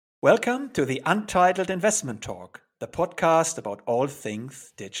Welcome to the Untitled Investment Talk, the podcast about all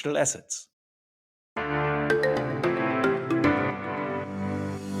things digital assets.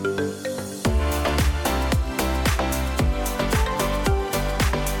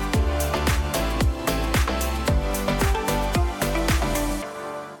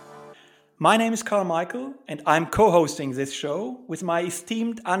 My name is Carl Michael, and I'm co-hosting this show with my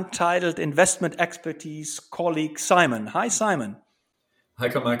esteemed Untitled Investment Expertise colleague Simon. Hi, Simon. Hi,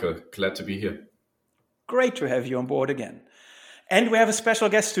 Carmichael. Glad to be here. Great to have you on board again. And we have a special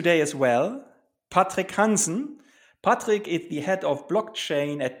guest today as well, Patrick Hansen. Patrick is the head of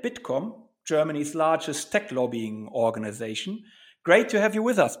blockchain at Bitkom, Germany's largest tech lobbying organization. Great to have you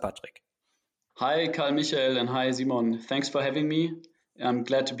with us, Patrick. Hi, Carl Michael, and hi, Simon. Thanks for having me. I'm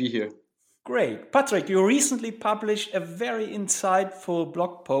glad to be here. Great. Patrick, you recently published a very insightful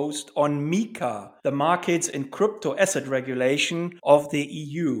blog post on MiCA, the markets in crypto asset regulation of the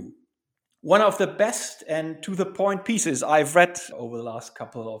EU. One of the best and to-the-point pieces I've read over the last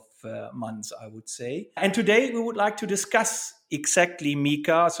couple of months, I would say. And today we would like to discuss exactly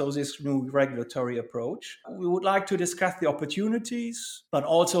MiCA, so this new regulatory approach. We would like to discuss the opportunities, but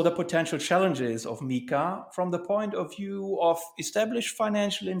also the potential challenges of MiCA from the point of view of established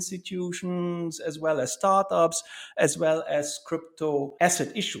financial institutions, as well as startups, as well as crypto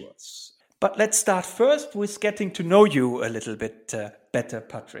asset issuers. But let's start first with getting to know you a little bit better,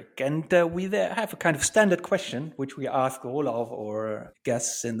 Patrick. And we there have a kind of standard question, which we ask all of our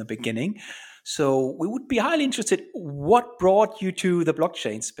guests in the beginning. So we would be highly interested, what brought you to the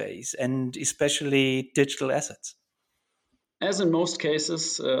blockchain space and especially digital assets? As in most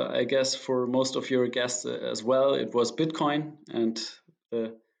cases, I guess for most of your guests as well, it was Bitcoin and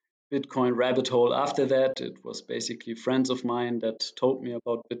the Bitcoin rabbit hole after that. It was basically friends of mine that told me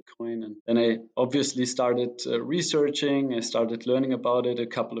about Bitcoin. And then I obviously started researching. I started learning about it a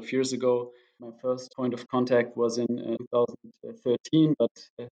couple of years ago. My first point of contact was in 2013, but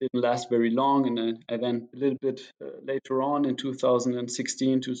it didn't last very long. And I then a little bit later on in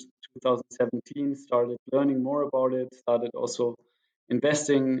 2016 to 2017 started learning more about it, started also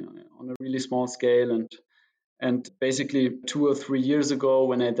investing on a really small scale. And basically 2 or 3 years ago,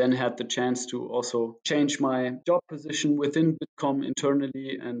 when I then had the chance to also change my job position within Bitkom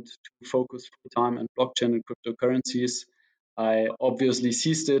internally and to focus full time on blockchain and cryptocurrencies, I obviously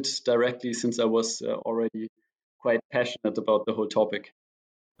seized it directly since I was already quite passionate about the whole topic.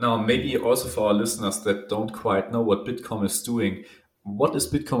 Now, maybe also for our listeners that don't quite know what Bitkom is doing, what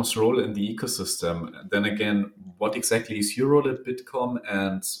is Bitkom's role in the ecosystem? Then again, what exactly is your role at Bitkom,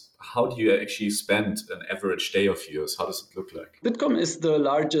 and how do you actually spend an average day of yours? How does it look like? Bitkom is the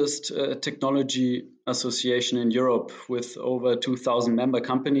largest technology association in Europe with over 2,000 member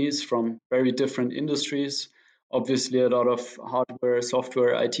companies from very different industries. Obviously, a lot of hardware,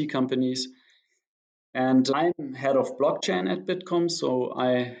 software, IT companies. And I'm head of blockchain at Bitkom, so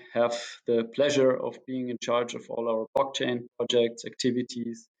I have the pleasure of being in charge of all our blockchain projects,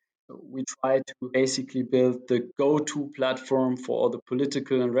 activities. We try to basically build the go-to platform for all the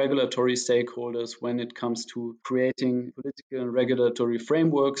political and regulatory stakeholders when it comes to creating political and regulatory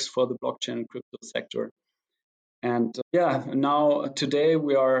frameworks for the blockchain and crypto sector. And now today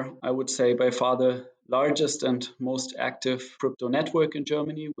we are, I would say, by far the largest and most active crypto network in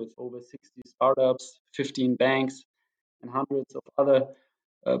Germany with over 60 startups, 15 banks, and hundreds of other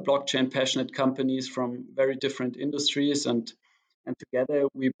blockchain passionate companies from very different industries. And together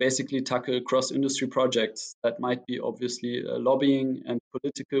we basically tackle cross industry projects that might be obviously lobbying and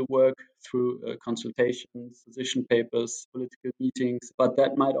political work through consultations, position papers, political meetings, but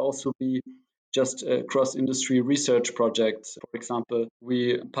that might also be just cross-industry research projects. For example,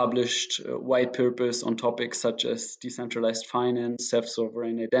 we published white papers on topics such as decentralized finance,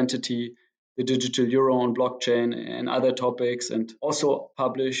 self-sovereign identity, the digital euro on blockchain, and other topics, and also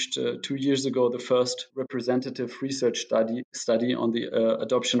published 2 years ago the first representative research study on the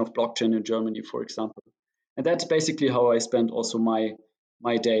adoption of blockchain in Germany, for example. And that's basically how I spend also my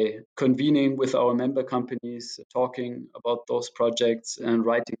day, convening with our member companies, talking about those projects and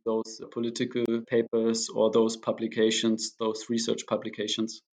writing those political papers or those publications, those research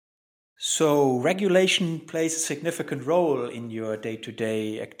publications. So regulation plays a significant role in your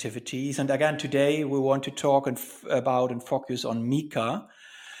day-to-day activities. And again, today we want to talk about and focus on MiCA.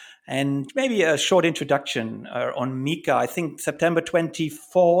 And maybe a short introduction on MiCA. I think September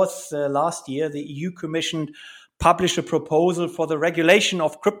 24th last year, the EU Commission published a proposal for the regulation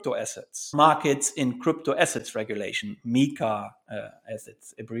of crypto assets, markets in crypto assets regulation, MiCA as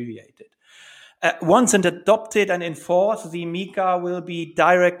it's abbreviated. Once adopted and enforced, the MiCA will be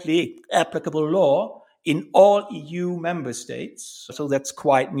directly applicable law in all EU member states. So that's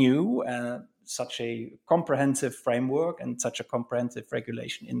quite new, such a comprehensive framework and such a comprehensive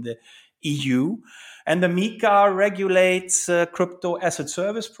regulation in the EU. And the MiCA regulates crypto asset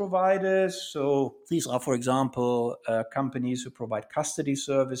service providers. So these are, for example, companies who provide custody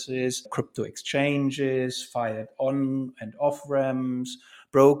services, crypto exchanges, fiat on and off ramps,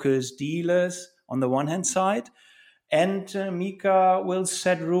 brokers, dealers on the one hand side. And MiCA will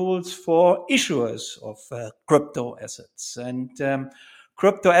set rules for issuers of crypto assets. And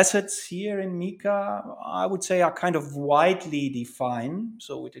crypto assets here in MiCA, I would say, are kind of widely defined.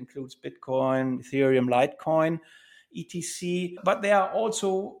 So it includes Bitcoin, Ethereum, Litecoin, etc. But there are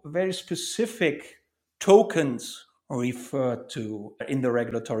also very specific tokens referred to in the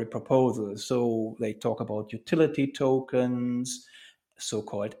regulatory proposal. So they talk about utility tokens,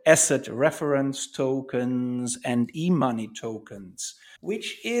 so-called asset reference tokens, and e-money tokens,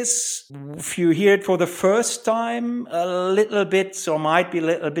 which is, if you hear it for the first time, a little bit, or might be a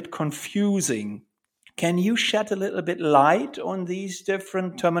little bit confusing. Can you shed a little bit light on these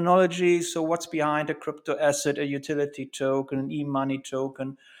different terminologies? So what's behind a crypto asset, a utility token, an e-money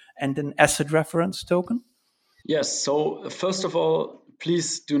token, and an asset reference token? Yes. So first of all,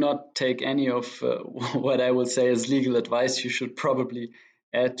 please do not take any of what I will say as legal advice. You should probably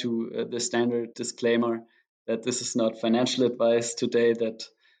add to the standard disclaimer that this is not financial advice today, that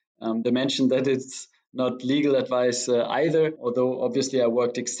they mentioned that it's not legal advice either, although obviously I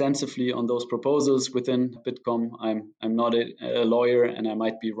worked extensively on those proposals within Bitkom. I'm not a lawyer, and I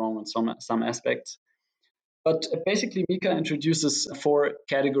might be wrong on some aspects. But basically, MiCA introduces 4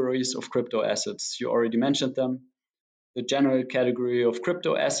 categories of crypto assets. You already mentioned them. The general category of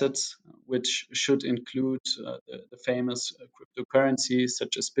crypto assets, which should include the famous cryptocurrencies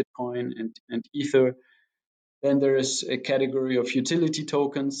such as Bitcoin and Ether. Then there is a category of utility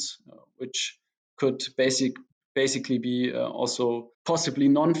tokens, which could basically be also possibly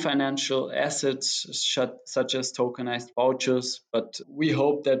non-financial assets such as tokenized vouchers. But we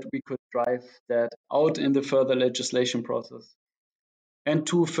hope that we could drive that out in the further legislation process. And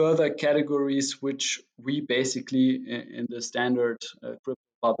 2 further categories, which we basically in the standard crypto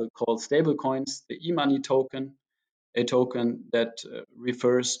bubble call stablecoins: the e-money token, a token that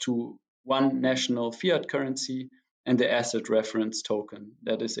refers to one national fiat currency, and the asset reference token,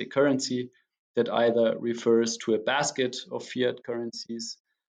 that is a currency that either refers to a basket of fiat currencies,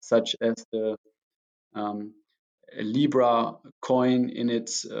 such as the Libra coin in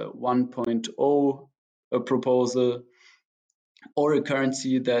its 1.0 proposal, or a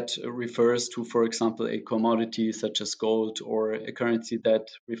currency that refers to, for example, a commodity such as gold, or a currency that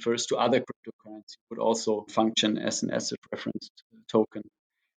refers to other cryptocurrency would also function as an asset reference token.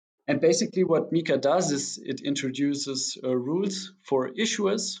 And basically what MiCA does is it introduces rules for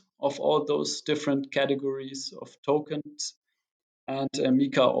issuers of all those different categories of tokens. And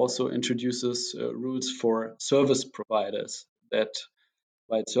MiCA also introduces rules for service providers that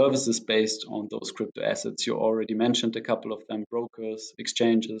provide services based on those crypto assets. You already mentioned a couple of them: brokers,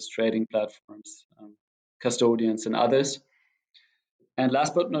 exchanges, trading platforms, custodians, and others. And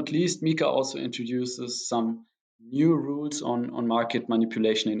last but not least, MiCA also introduces some new rules on market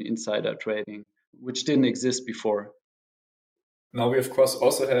manipulation and insider trading, which didn't exist before. Now we, of course,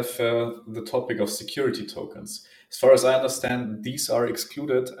 also have the topic of security tokens. As far as I understand, these are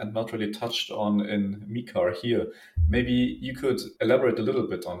excluded and not really touched on in MiCA here. Maybe you could elaborate a little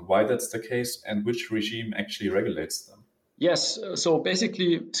bit on why that's the case and which regime actually regulates them. Yes, so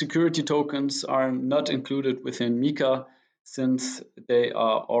basically security tokens are not included within MiCA since they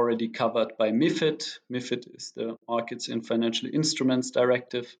are already covered by MiFID. MiFID is the Markets in Financial Instruments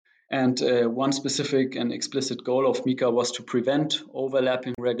Directive. And one specific and explicit goal of MiCA was to prevent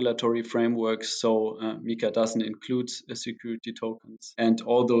overlapping regulatory frameworks. So MiCA doesn't include security tokens. And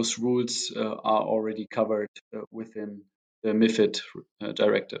all those rules are already covered within the MiFID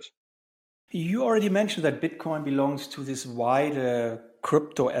directive. You already mentioned that Bitcoin belongs to this wider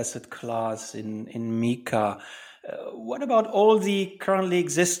crypto asset class in MiCA. What about all the currently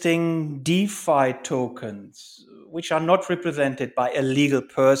existing DeFi tokens, which are not represented by a legal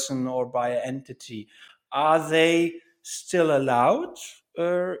person or by an entity? Are they still allowed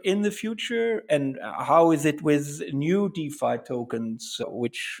in the future? And how is it with new DeFi tokens,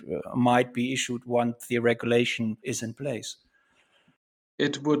 which might be issued once the regulation is in place?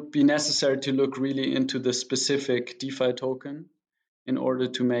 It would be necessary to look really into the specific DeFi token in order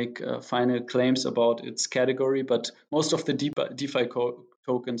to make final claims about its category. But most of the DeFi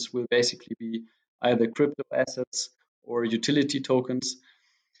tokens will basically be either crypto assets or utility tokens.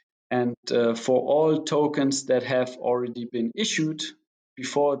 And for all tokens that have already been issued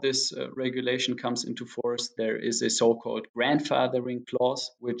before this regulation comes into force, there is a so-called grandfathering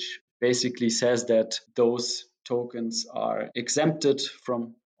clause, which basically says that those tokens are exempted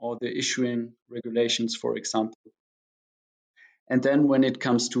from all the issuing regulations, for example. And then when it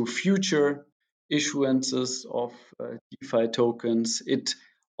comes to future issuances of DeFi tokens, it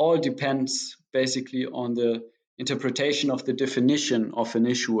all depends basically on the interpretation of the definition of an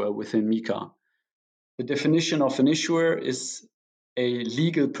issuer within MiCA. The definition of an issuer is a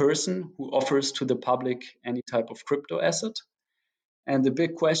legal person who offers to the public any type of crypto asset. And the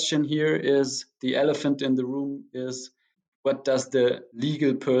big question here is, the elephant in the room is, what does the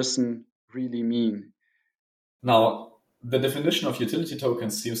legal person really mean? Now, the definition of utility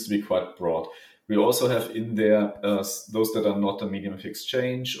tokens seems to be quite broad. We also have in there those that are not a medium of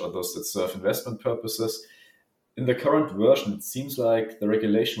exchange or those that serve investment purposes. In the current version, it seems like the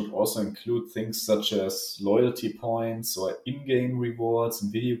regulation would also include things such as loyalty points or in-game rewards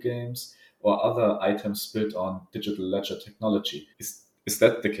in video games or other items built on digital ledger technology. Is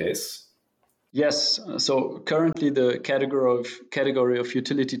that the case? Yes. So currently the category of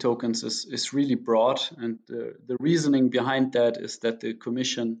utility tokens is really broad. And the reasoning behind that is that the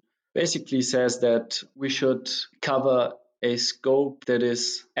Commission basically says that we should cover a scope that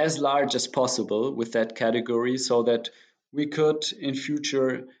is as large as possible with that category, so that we could in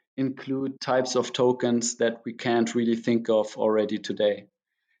future include types of tokens that we can't really think of already today.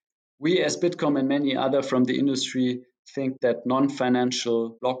 We as Bitkom and many other from the industry think that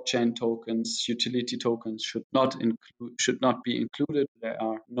non-financial blockchain tokens, utility tokens should not be included. There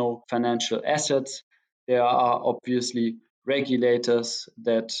are no financial assets. There are obviously regulators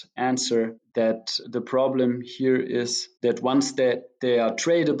that answer that the problem here is that once that they are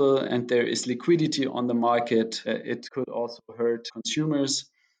tradable and there is liquidity on the market, it could also hurt consumers.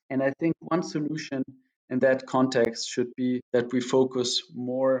 And I think one solution in that context should be that we focus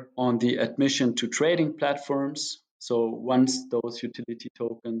more on the admission to trading platforms. So once those utility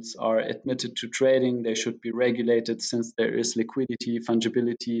tokens are admitted to trading, they should be regulated since there is liquidity,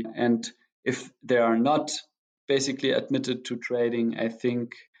 fungibility. And if they are not basically admitted to trading, I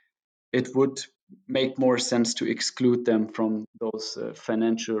think it would make more sense to exclude them from those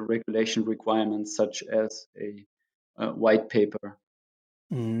financial regulation requirements, such as a white paper.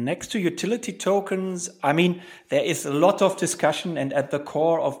 Next to utility tokens, I mean, there is a lot of discussion, and at the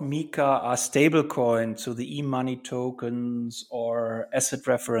core of MiCA are stablecoins, so the e-money tokens or asset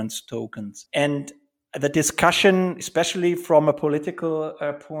reference tokens. And the discussion, especially from a political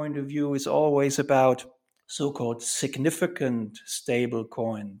point of view, is always about so-called significant stable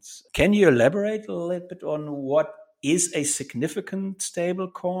coins. Can you elaborate a little bit on what is a significant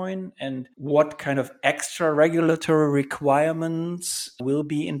stable coin and what kind of extra regulatory requirements will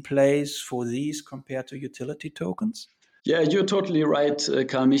be in place for these compared to utility tokens? Yeah, you're totally right,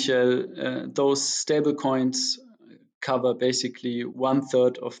 Carl Michael. Those stable coins cover basically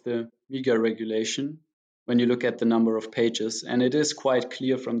 1/3 of the MiCA regulation when you look at the number of pages. And it is quite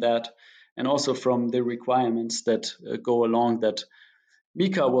clear from that, and also from the requirements that go along, that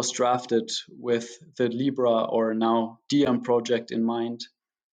MiCA was drafted with the Libra, or now Diem project in mind,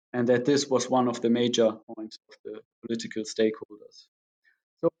 and that this was one of the major points of the political stakeholders.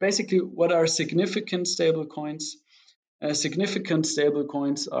 So basically, what are significant stable coins? Significant stable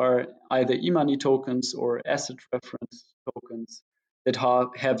coins are either e-money tokens or asset reference tokens that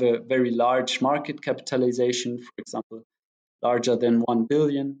have a very large market capitalization, for example, larger than 1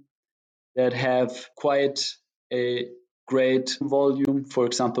 billion, that have quite a great volume, for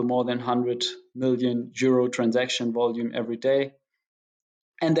example, more than 100 million euro transaction volume every day,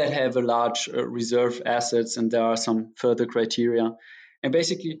 and that have a large reserve assets, and there are some further criteria. And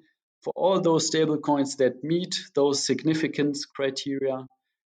basically, for all those stable coins that meet those significance criteria,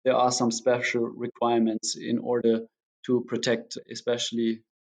 there are some special requirements in order to protect especially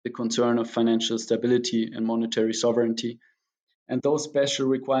the concern of financial stability and monetary sovereignty. And those special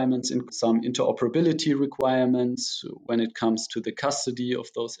requirements include some interoperability requirements when it comes to the custody of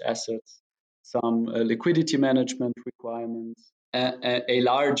those assets, some liquidity management requirements, a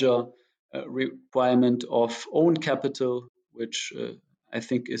larger requirement of own capital, which I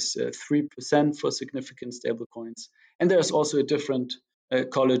think is 3% for significant stablecoins. And there's also a different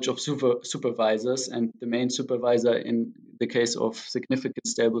college of supervisors, and the main supervisor in the case of significant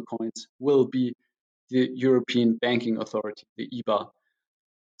stablecoins will be the European Banking Authority, the EBA.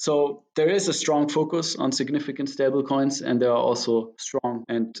 So there is a strong focus on significant stablecoins, and there are also strong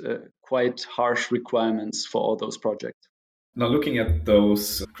and quite harsh requirements for all those projects. Now, looking at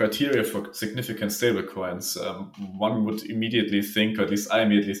those criteria for significant stablecoins, one would immediately think, or at least I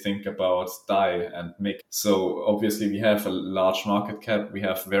immediately think about DAI and MIC. So obviously we have a large market cap, we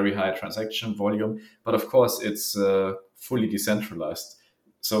have very high transaction volume, but of course it's fully decentralized.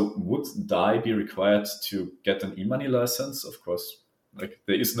 So would DAI be required to get an e-money license? Of course, like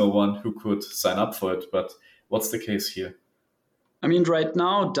there is no one who could sign up for it, but what's the case here? I mean, right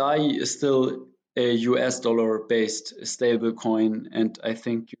now, DAI is still a US dollar based stablecoin, and I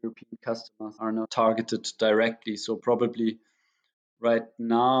think European customers are not targeted directly. So, probably right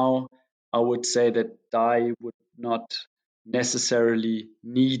now, I would say that DAI would not necessarily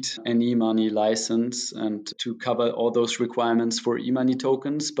need an e-money license and to cover all those requirements for e-money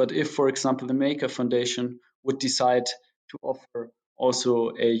tokens. But if, for example, the Maker Foundation would decide to offer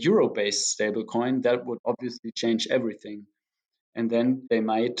also a euro-based stablecoin, that would obviously change everything. And then they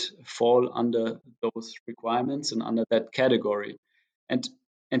might fall under those requirements and under that category. And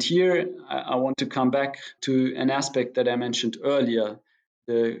here I want to come back to an aspect that I mentioned earlier,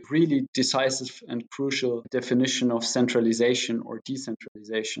 the really decisive and crucial definition of centralization or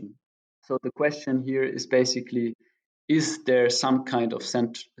decentralization. So the question here is basically, is there some kind of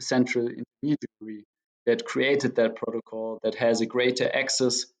central intermediary that created that protocol, that has a greater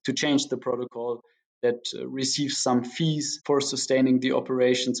access to change the protocol, that receives some fees for sustaining the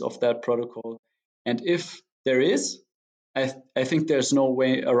operations of that protocol? And if there is, I think there's no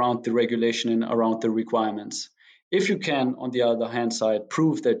way around the regulation and around the requirements. If you can, on the other hand side,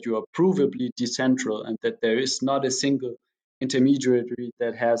 prove that you are provably decentral and that there is not a single intermediary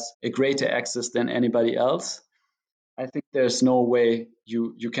that has a greater access than anybody else, I think there's no way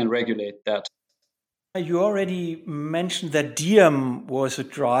you can regulate that. You already mentioned that Diem was a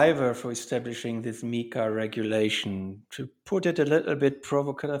driver for establishing this MiCA regulation. To put it a little bit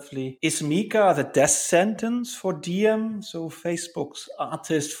provocatively, is MiCA the death sentence for Diem, so Facebook's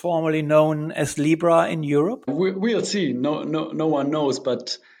artist formerly known as Libra in Europe? We'll see. No one knows,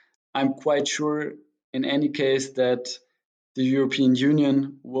 but I'm quite sure in any case that the European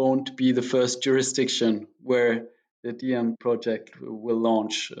Union won't be the first jurisdiction where the Diem project will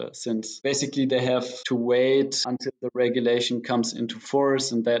launch, since basically they have to wait until the regulation comes into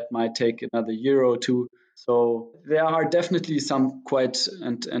force, and that might take another year or two. So there are definitely some quite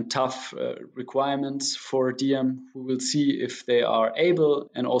and tough requirements for Diem. We will see if they are able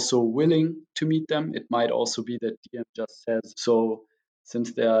and also willing to meet them. It might also be that Diem just says, so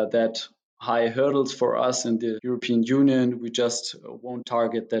since there are that high hurdles for us in the European Union, we just won't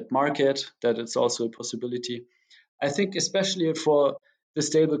target that market. That is also a possibility. I think especially for the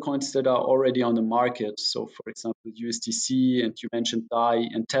stablecoins that are already on the market, so for example USDC, and you mentioned DAI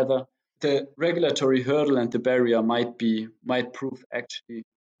and Tether, the regulatory hurdle and the barrier might prove actually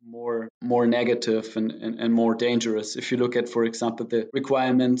more negative and more dangerous. If you look at, for example, the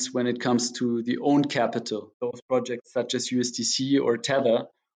requirements when it comes to the owned capital, those projects such as USDC or Tether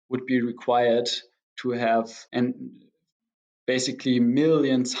would be required to have basically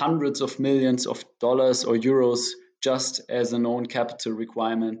millions, hundreds of millions of dollars or euros just as an own capital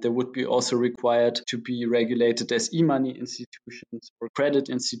requirement. They would be also required to be regulated as e-money institutions or credit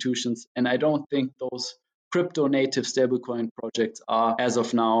institutions. And I don't think those crypto native stablecoin projects are, as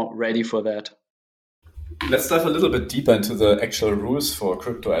of now, ready for that. Let's dive a little bit deeper into the actual rules for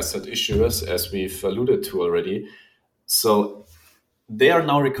crypto asset issuers, as we've alluded to already. So they are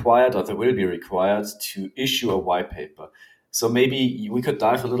now required, or they will be required, to issue a white paper. So maybe we could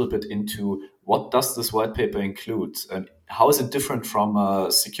dive a little bit into what does this white paper include, and how is it different from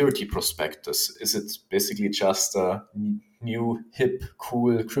a security prospectus? Is it basically just a new, hip,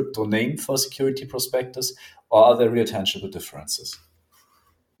 cool crypto name for security prospectus, or are there real tangible differences?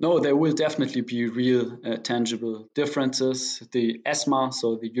 No, there will definitely be real tangible differences. The ESMA,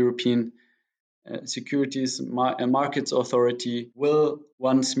 so the European Securities and Markets Authority, will,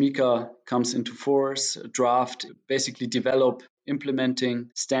 once MiCA comes into force, draft, basically develop implementing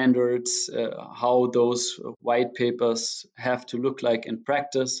standards, how those white papers have to look like in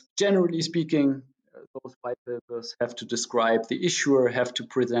practice. Generally speaking, those white papers have to describe the issuer, have to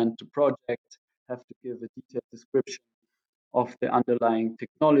present the project, have to give a detailed description of the underlying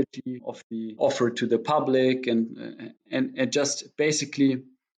technology, of the offer to the public, and just basically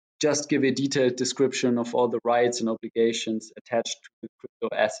just give a detailed description of all the rights and obligations attached to the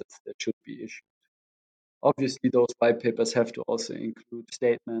crypto assets that should be issued. Obviously, those white papers have to also include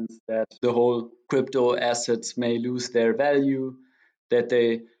statements that the whole crypto assets may lose their value, that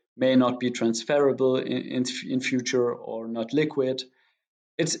they may not be transferable in future or not liquid.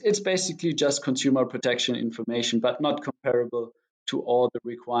 It's basically just consumer protection information, but not comparable to all the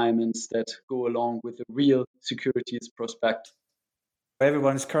requirements that go along with the real securities prospect.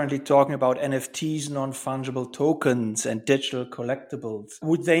 Everyone is currently talking about NFTs, non-fungible tokens, and digital collectibles.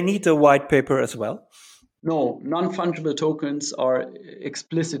 Would they need a white paper as well? No, non-fungible tokens are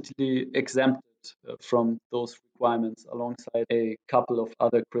explicitly exempted from those requirements alongside a couple of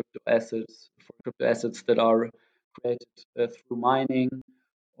other crypto assets, for crypto assets that are created through mining,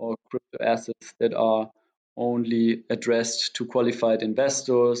 or crypto assets that are only addressed to qualified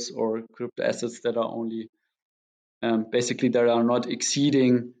investors, or crypto assets that are only basically that are not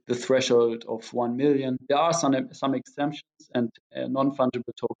exceeding the threshold of 1 million. There are some exemptions, and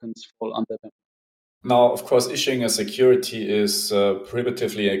non-fungible tokens fall under them. Now, of course, issuing a security is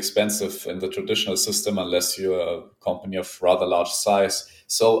prohibitively expensive in the traditional system unless you're a company of rather large size.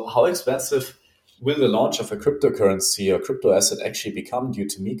 So how expensive will the launch of a cryptocurrency or crypto asset actually become due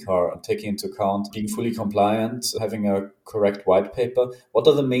to MiCA, taking into account being fully compliant, having a correct white paper? What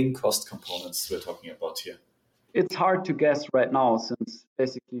are the main cost components we're talking about here? It's hard to guess right now, since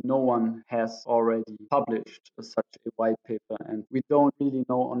basically no one has already published such a white paper, and we don't really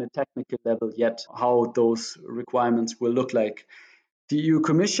know on a technical level yet how those requirements will look like. The EU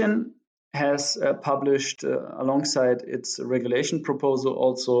Commission has published, alongside its regulation proposal,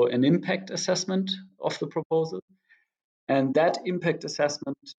 also an impact assessment of the proposal. And that impact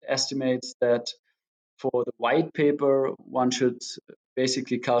assessment estimates that for the white paper, one should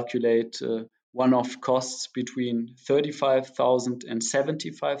basically calculate one-off costs between 35,000 and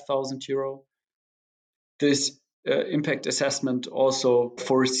 75,000 euro. This impact assessment also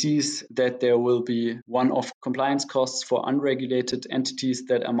foresees that there will be one-off compliance costs for unregulated entities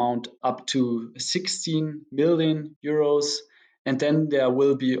that amount up to 16 million euros. And then there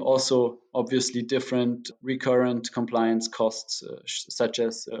will be also obviously different recurrent compliance costs, such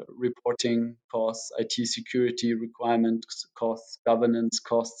as reporting costs, IT security requirements costs, governance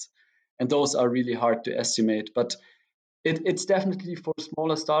costs. And those are really hard to estimate. But it's definitely for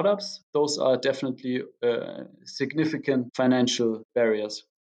smaller startups. Those are definitely significant financial barriers.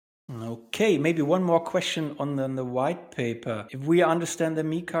 Okay, maybe one more question on the white paper. If we understand the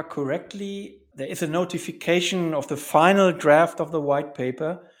MiCA correctly, there is a notification of the final draft of the white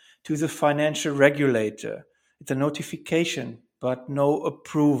paper to the financial regulator. It's a notification, but no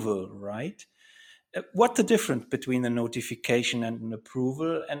approval, right? What's the difference between the notification and an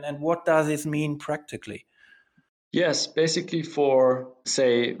approval, and what does this mean practically? Yes, basically for,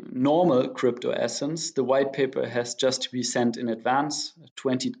 say, normal crypto assets, the white paper has just to be sent in advance,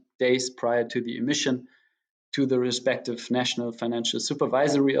 20 days prior to the emission, to the respective National Financial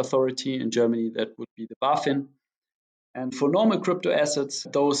Supervisory Authority. In Germany, that would be the BaFin. And for normal crypto assets,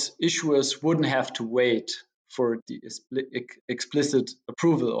 those issuers wouldn't have to wait for the explicit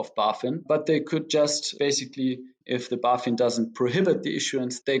approval of BaFin, but they could just basically, if the BaFin doesn't prohibit the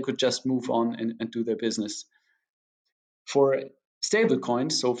issuance, they could just move on and do their business. For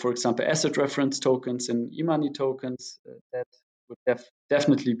stablecoins, so for example, asset reference tokens and e-money tokens, that would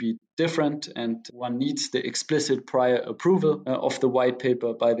definitely be different, and one needs the explicit prior approval of the white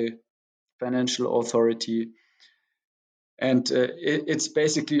paper by the financial authority. And it's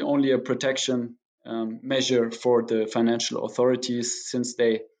basically only a protection measure for the financial authorities, since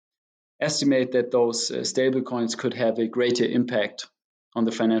they estimate that those stablecoins could have a greater impact on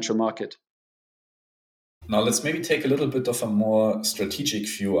the financial market. Now, let's maybe take a little bit of a more strategic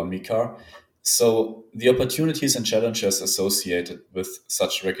view on MiCA. So, the opportunities and challenges associated with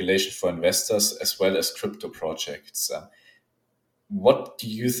such regulation for investors as well as crypto projects. What do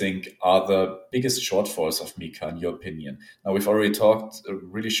you think are the biggest shortfalls of MiCA in your opinion? Now, we've already talked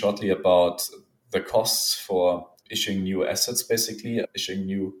really shortly about the costs for issuing new assets, basically issuing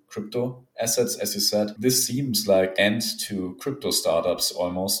new crypto assets, as you said. This seems like end to crypto startups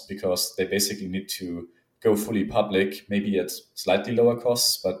almost, because they basically need to go fully public, maybe at slightly lower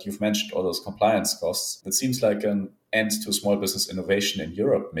costs, but you've mentioned all those compliance costs. It seems like an end to small business innovation in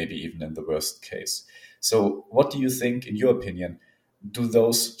Europe, maybe even in the worst case. So what do you think, in your opinion, do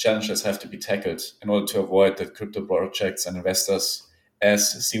those challenges have to be tackled in order to avoid that crypto projects and investors,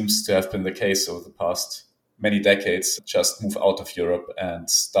 as seems to have been the case over the past many decades, just move out of Europe and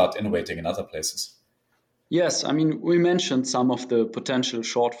start innovating in other places? Yes, I mean, we mentioned some of the potential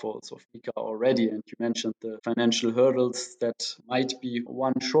shortfalls of MiCA already, and you mentioned the financial hurdles that might be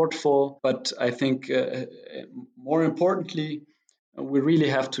one shortfall. But I think more importantly, we really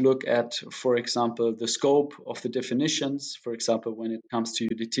have to look at, for example, the scope of the definitions. For example, when it comes to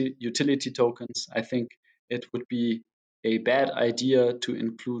utility tokens, I think it would be a bad idea to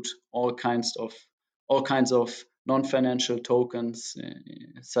include all kinds of non-financial tokens,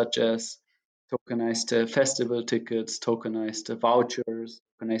 such as tokenized festival tickets, tokenized vouchers,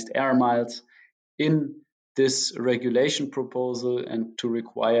 tokenized air miles in this regulation proposal, and to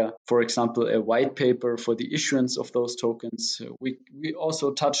require, for example, a white paper for the issuance of those tokens. We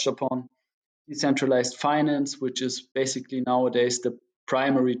also touched upon decentralized finance, which is basically nowadays the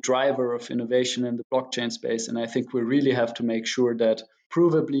primary driver of innovation in the blockchain space. And I think we really have to make sure that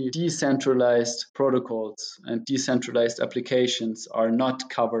provably decentralized protocols and decentralized applications are not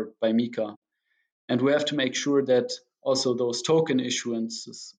covered by MiCA. And we have to make sure that also those token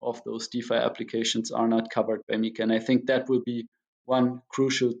issuances of those DeFi applications are not covered by MiCA. And I think that will be one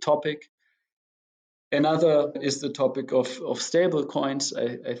crucial topic. Another is the topic of stable coins.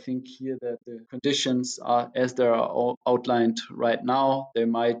 I think here that the conditions are, as they are outlined right now, they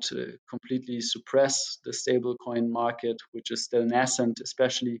might completely suppress the stablecoin market, which is still nascent,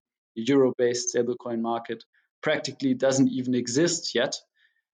 especially the euro-based stablecoin market practically doesn't even exist yet.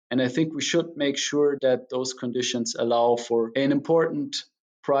 And I think we should make sure that those conditions allow for an important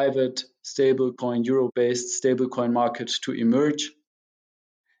private stablecoin, euro-based stablecoin market to emerge.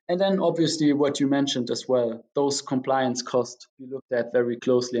 And then obviously what you mentioned as well, those compliance costs we looked at very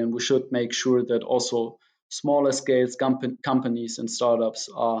closely, and we should make sure that also smaller scales companies and startups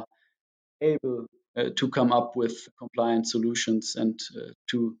are able to come up with compliant solutions and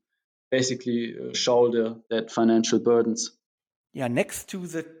to basically shoulder that financial burdens. Yeah, next to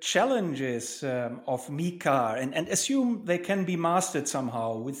the challenges of MiCA, and assume they can be mastered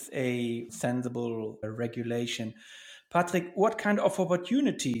somehow with a sensible regulation. Patrick, what kind of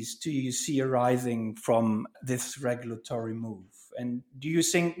opportunities do you see arising from this regulatory move? And do you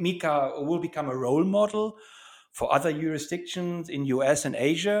think MiCA will become a role model for other jurisdictions in US and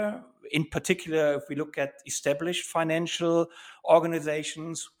Asia? In particular, if we look at established financial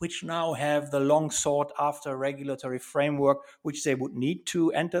organizations, which now have the long sought after regulatory framework, which they would need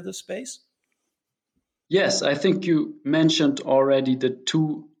to enter the space? Yes, I think you mentioned already the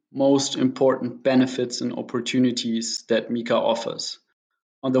two most important benefits and opportunities that MiCA offers.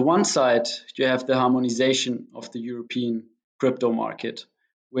 On the one side, you have the harmonization of the European crypto market,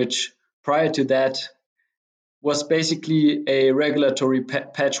 which prior to that was basically a regulatory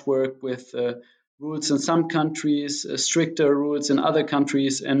patchwork with rules in some countries, stricter rules in other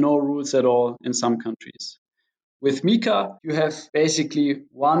countries, and no rules at all in some countries. With MiCA, you have basically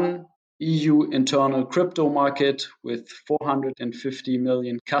one EU internal crypto market with 450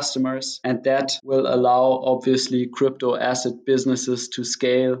 million customers, and that will allow obviously crypto asset businesses to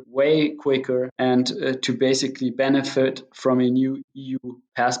scale way quicker and to basically benefit from a new EU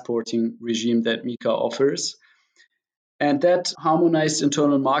passporting regime that MiCA offers. And that harmonized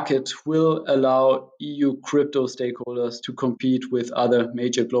internal market will allow EU crypto stakeholders to compete with other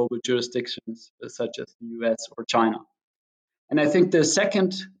major global jurisdictions such as the US or China. And I think the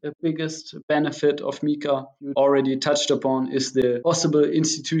second biggest benefit of MiCA you already touched upon is the possible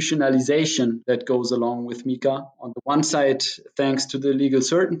institutionalization that goes along with MiCA. On the one side, thanks to the legal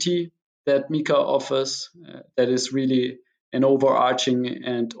certainty that MiCA offers, that is really an overarching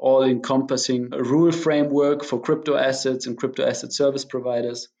and all-encompassing rule framework for crypto assets and crypto asset service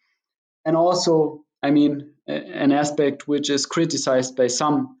providers. And also, an aspect which is criticized by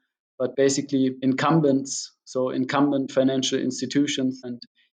some, but basically incumbents, so incumbent financial institutions and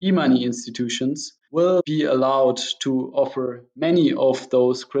e-money institutions will be allowed to offer many of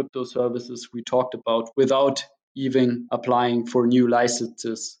those crypto services we talked about without even applying for new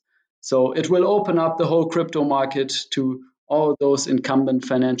licenses. So it will open up the whole crypto market to all those incumbent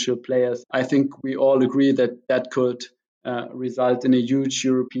financial players. I think we all agree that that could result in a huge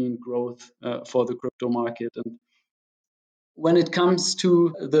European growth for the crypto market. And when it comes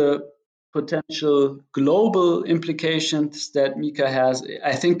to the potential global implications that MiCA has,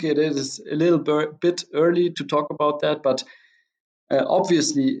 I think it is a little bit early to talk about that. But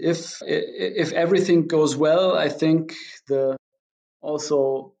obviously, if everything goes well, I think the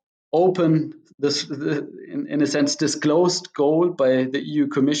also open this, in a sense, disclosed goal by the EU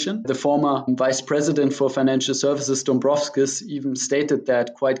Commission. The former Vice President for Financial Services, Dombrovskis, even stated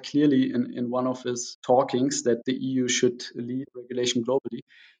that quite clearly in one of his talkings, that the EU should lead regulation globally.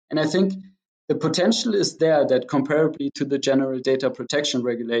 And I think the potential is there that comparably to the General Data Protection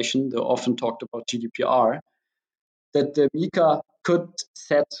Regulation, the often talked about GDPR, that the MiCA could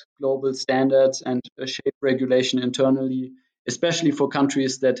set global standards and shape regulation internally, especially for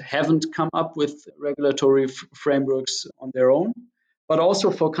countries that haven't come up with regulatory frameworks on their own, but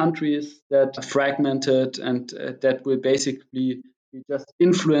also for countries that are fragmented and that will basically be just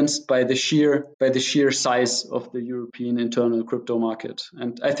influenced by the sheer size of the European internal crypto market.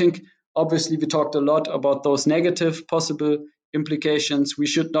 And I think obviously we talked a lot about those negative possible implications, we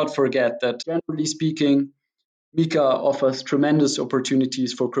should not forget that, generally speaking, MiCA offers tremendous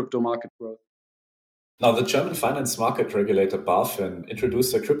opportunities for crypto market growth. Now, the German finance market regulator BaFin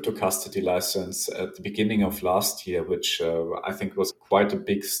introduced a crypto custody license at the beginning of last year, which I think was quite a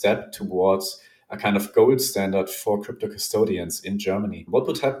big step towards a kind of gold standard for crypto custodians in Germany. What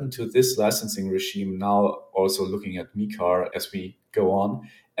would happen to this licensing regime now, also looking at MiCA as we go on?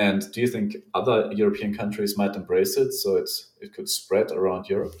 And do you think other European countries might embrace it so it could spread around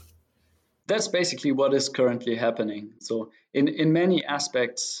Europe? That's basically what is currently happening. So in many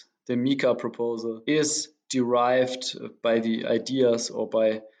aspects, the MiCA proposal is derived by the ideas or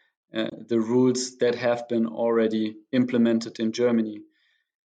by the rules that have been already implemented in Germany.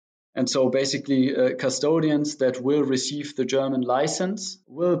 And so basically, custodians that will receive the German license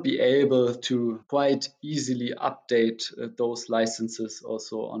will be able to quite easily update those licenses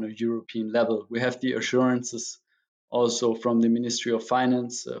also on a European level. We have the assurances also from the Ministry of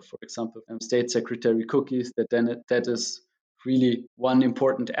Finance, for example, State Secretary Cookies, that is really one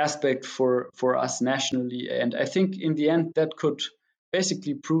important aspect for us nationally. And I think in the end, that could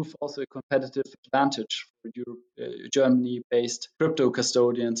basically prove also a competitive advantage for Germany-based crypto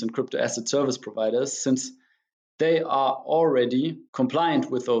custodians and crypto asset service providers, since they are already compliant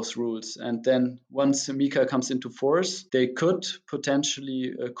with those rules. And then once MiCA comes into force, they could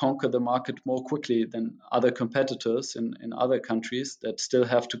potentially conquer the market more quickly than other competitors in other countries that still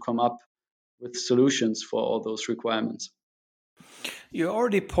have to come up with solutions for all those requirements. You're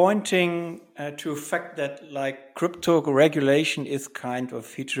already pointing to a fact that like crypto regulation is kind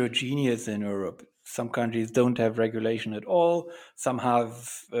of heterogeneous in Europe. Some countries don't have regulation at all. Some have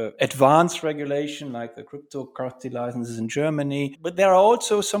advanced regulation, like the crypto custody licenses in Germany. But there are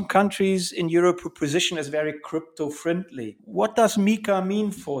also some countries in Europe who position as very crypto-friendly. What does MiCA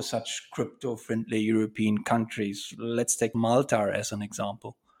mean for such crypto-friendly European countries? Let's take Malta as an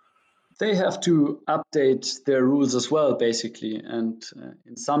example. They have to update their rules as well, basically. And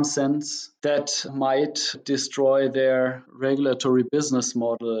in some sense, that might destroy their regulatory business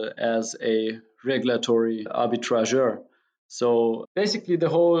model as a regulatory arbitrageur. So basically, the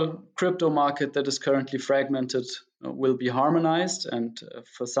whole crypto market that is currently fragmented will be harmonized. And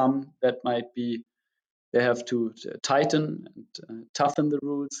for some, that might be they have to tighten and toughen the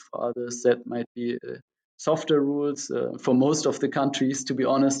rules. For others, that might be softer rules. For most of the countries, to be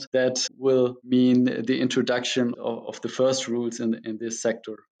honest, that will mean the introduction of the first rules in this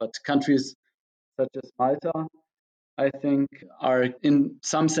sector. But countries such as Malta, I think, are in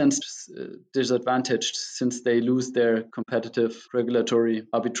some sense disadvantaged since they lose their competitive regulatory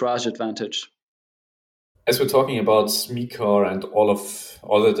arbitrage advantage. As we're talking about MiCA and all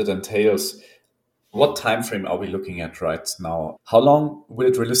that it entails, what time frame are we looking at right now? How long will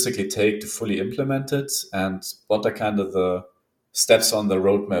it realistically take to fully implement it? And what are kind of the steps on the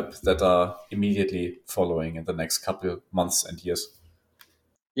roadmap that are immediately following in the next couple of months and years?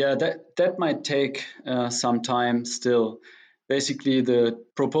 Yeah, that might take some time still. Basically, the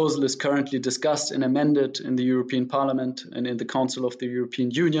proposal is currently discussed and amended in the European Parliament and in the Council of the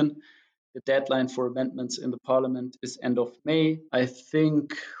European Union. The deadline for amendments in the Parliament is end of May. I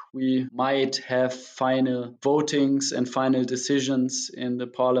think we might have final votings and final decisions in the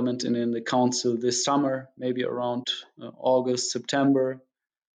Parliament and in the Council this summer, maybe around August, September.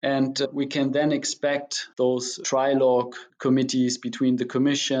 And we can then expect those trilogue committees between the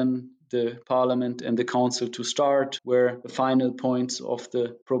Commission, the Parliament and the Council to start, where the final points of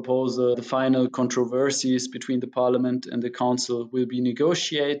the proposal, the final controversies between the Parliament and the Council will be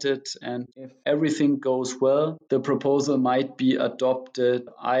negotiated. And if everything goes well, the proposal might be adopted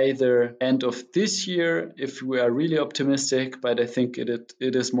either end of this year, if we are really optimistic, but I think it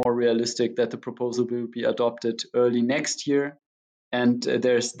is more realistic that the proposal will be adopted early next year. And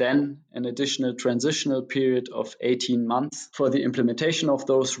there's then an additional transitional period of 18 months for the implementation of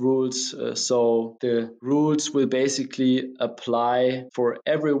those rules. So the rules will basically apply for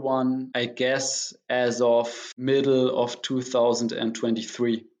everyone, I guess, as of middle of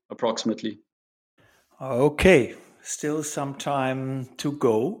 2023, approximately. Okay, still some time to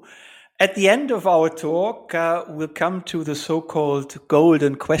go. At the end of our talk, we'll come to the so-called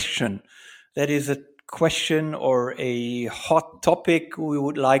golden question. That is a question or a hot topic we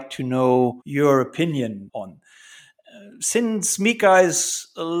would like to know your opinion on. Since MiCA is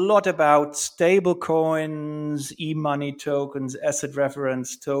a lot about stable coins, e-money tokens, asset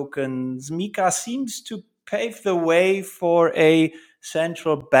reference tokens, MiCA seems to pave the way for a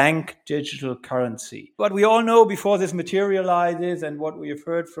central bank digital currency. But we all know before this materializes and what we have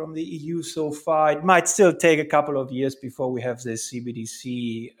heard from the EU so far, it might still take a couple of years before we have this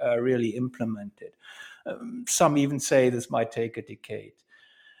CBDC really implemented. Some even say this might take a decade.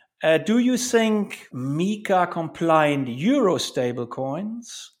 Do you think MiCA-compliant euro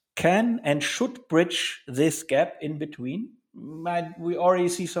stablecoins can and should bridge this gap in between? We already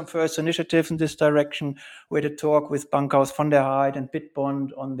see some first initiatives in this direction. We had a talk with Bankhaus von der Heydt and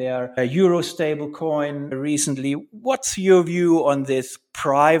Bitbond on their euro stablecoin recently. What's your view on this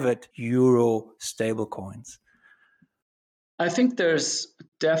private euro stablecoins? I think there's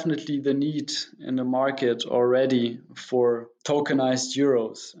definitely the need in the market already for tokenized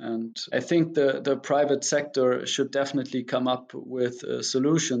euros. And I think the private sector should definitely come up with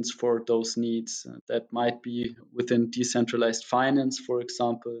solutions for those needs. That might be within decentralized finance, for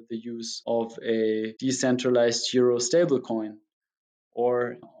example, the use of a decentralized euro stablecoin.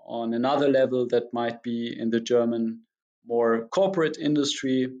 Or on another level, that might be in the German more corporate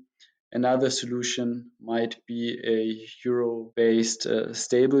industry. Another solution might be a euro-based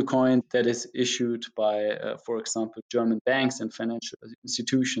stablecoin that is issued by, for example, German banks and financial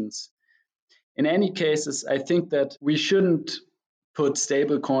institutions. In any cases, I think that we shouldn't put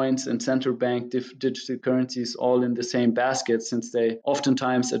stablecoins and central bank digital currencies all in the same basket, since they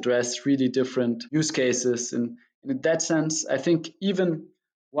oftentimes address really different use cases. And in that sense, I think even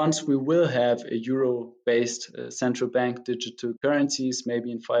once we will have a euro-based central bank digital currencies,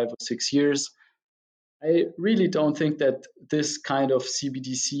 maybe in 5 or 6 years, I really don't think that this kind of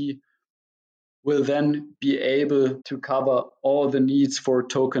CBDC will then be able to cover all the needs for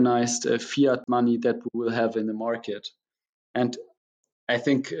tokenized fiat money that we will have in the market. And I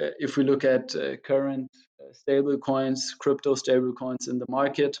think if we look at current stable coins, crypto stable coins in the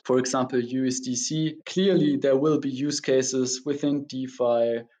market, for example, USDC, clearly there will be use cases within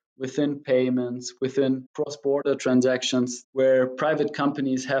DeFi, within payments, within cross-border transactions where private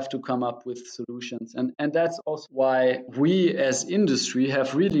companies have to come up with solutions. And that's also why we as industry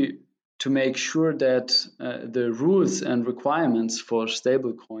have really to make sure that the rules and requirements for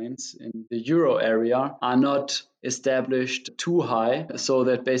stable coins in the euro area are not established too high, so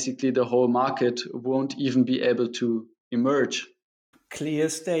that basically the whole market won't even be able to emerge. Clear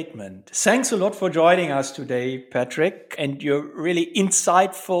statement. Thanks a lot for joining us today, Patrick, and your really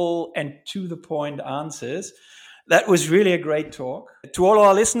insightful and to the point answers. That was really a great talk. To all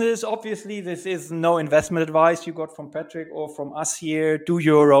our listeners, obviously, this is no investment advice you got from Patrick or from us here. Do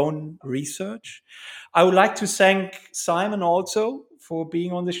your own research. I would like to thank Simon also for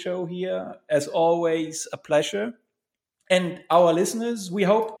being on the show here. As always, a pleasure. And our listeners, we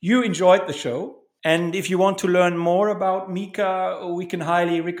hope you enjoyed the show. And if you want to learn more about MiCA, we can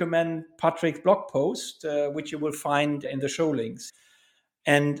highly recommend Patrick's blog post, which you will find in the show links.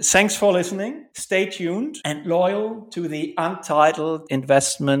 And thanks for listening. Stay tuned and loyal to the Untitled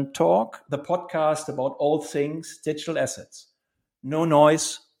Investment Talk, the podcast about all things digital assets. No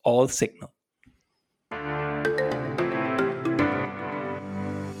noise, all signal.